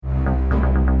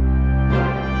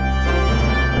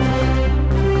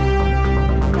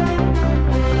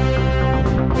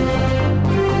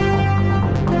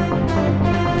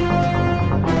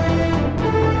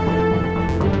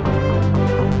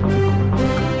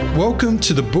Welcome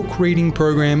to the book reading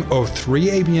program of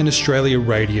 3ABN Australia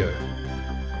Radio.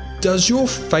 Does your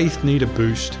faith need a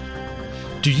boost?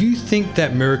 Do you think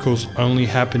that miracles only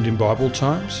happened in Bible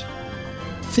times?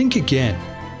 Think again.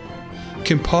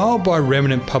 Compiled by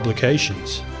Remnant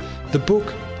Publications, the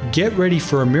book Get Ready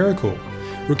for a Miracle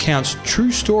recounts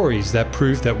true stories that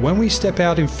prove that when we step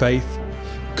out in faith,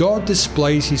 God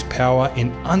displays His power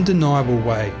in undeniable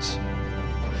ways.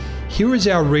 Here is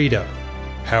our reader,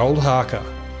 Harold Harker.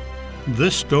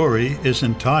 This story is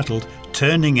entitled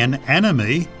Turning an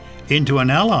Enemy into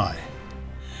an Ally.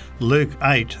 Luke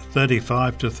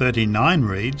 8:35-39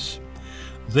 reads,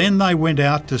 "Then they went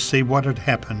out to see what had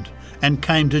happened, and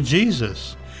came to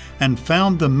Jesus, and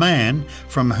found the man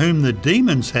from whom the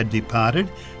demons had departed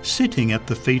sitting at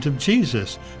the feet of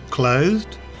Jesus,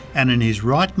 clothed and in his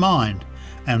right mind,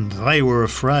 and they were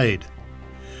afraid.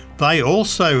 They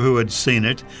also who had seen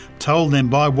it told them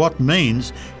by what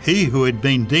means he who had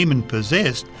been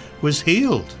demon-possessed was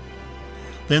healed.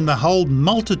 Then the whole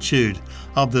multitude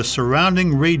of the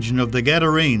surrounding region of the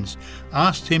Gadarenes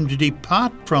asked him to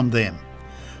depart from them,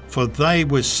 for they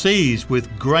were seized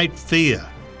with great fear.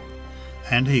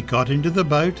 And he got into the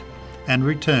boat and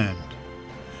returned.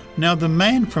 Now the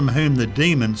man from whom the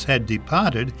demons had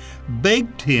departed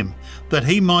begged him that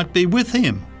he might be with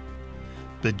him.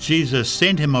 But Jesus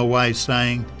sent him away,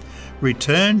 saying,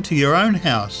 'Return to your own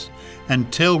house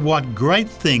and tell what great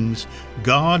things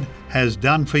God has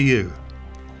done for you.'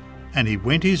 And he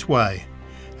went his way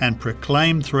and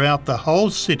proclaimed throughout the whole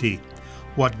city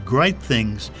what great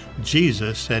things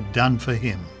Jesus had done for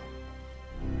him."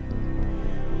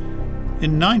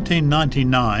 In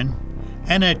 1999,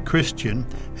 Annette Christian,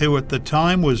 who at the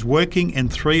time was working in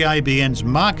 3ABN's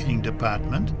marketing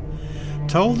department,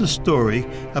 told the story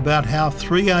about how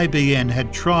 3ABN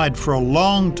had tried for a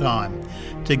long time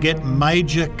to get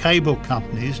major cable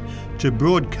companies to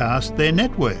broadcast their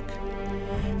network.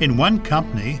 In one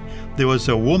company, there was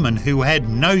a woman who had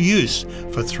no use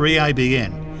for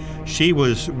 3ABN. She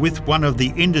was with one of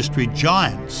the industry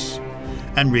giants,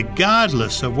 and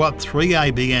regardless of what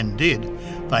 3ABN did,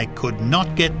 they could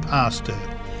not get past her.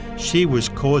 She was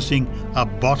causing a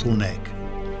bottleneck.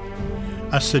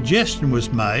 A suggestion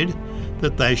was made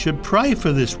that they should pray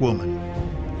for this woman.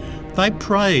 They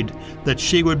prayed that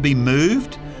she would be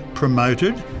moved,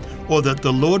 promoted, or that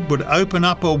the Lord would open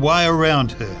up a way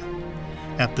around her.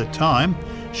 At the time,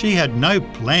 she had no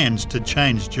plans to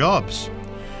change jobs.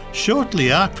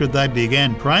 Shortly after they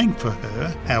began praying for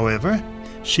her, however,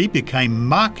 she became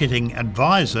marketing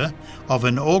advisor of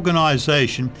an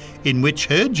organisation in which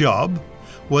her job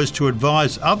was to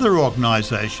advise other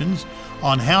organisations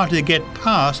on how to get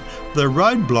past the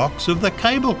roadblocks of the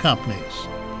cable companies.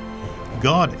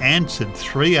 God answered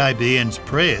 3ABN's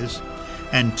prayers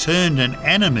and turned an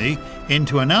enemy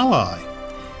into an ally.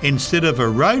 Instead of a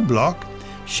roadblock,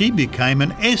 she became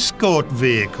an escort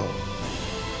vehicle.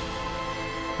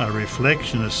 A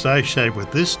reflection associated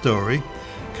with this story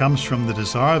comes from The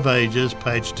Desire of Ages,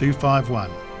 page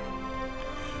 251.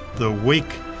 The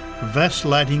weak,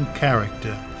 vacillating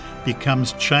character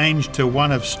becomes changed to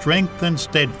one of strength and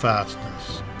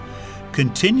steadfastness.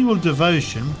 Continual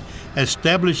devotion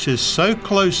establishes so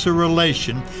close a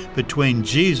relation between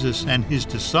Jesus and his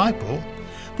disciple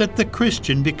that the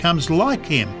Christian becomes like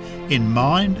him in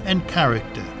mind and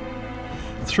character.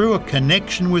 Through a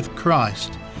connection with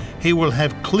Christ, he will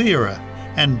have clearer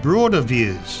and broader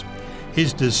views.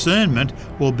 His discernment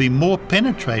will be more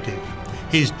penetrative,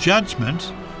 his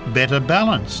judgment better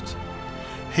balanced.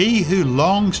 He who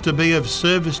longs to be of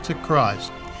service to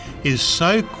Christ is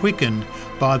so quickened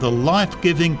by the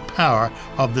life-giving power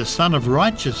of the Son of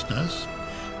Righteousness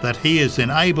that he is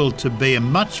enabled to bear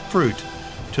much fruit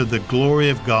to the glory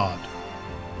of God.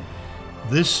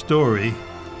 This story,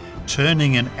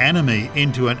 turning an enemy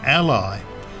into an ally,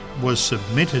 was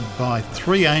submitted by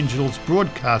Three Angels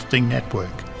Broadcasting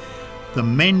Network, the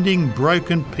Mending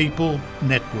Broken People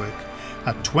Network,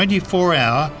 a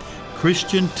 24-hour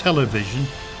Christian television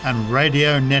and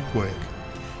radio network.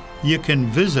 You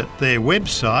can visit their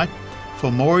website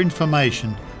for more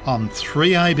information on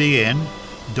 3abn.org.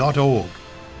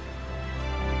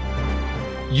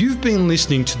 You've been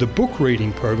listening to the book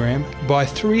reading program by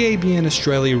 3ABN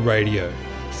Australia Radio,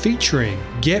 featuring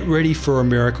Get Ready for a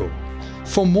Miracle.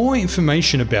 For more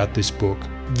information about this book,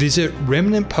 visit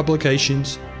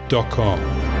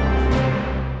remnantpublications.com.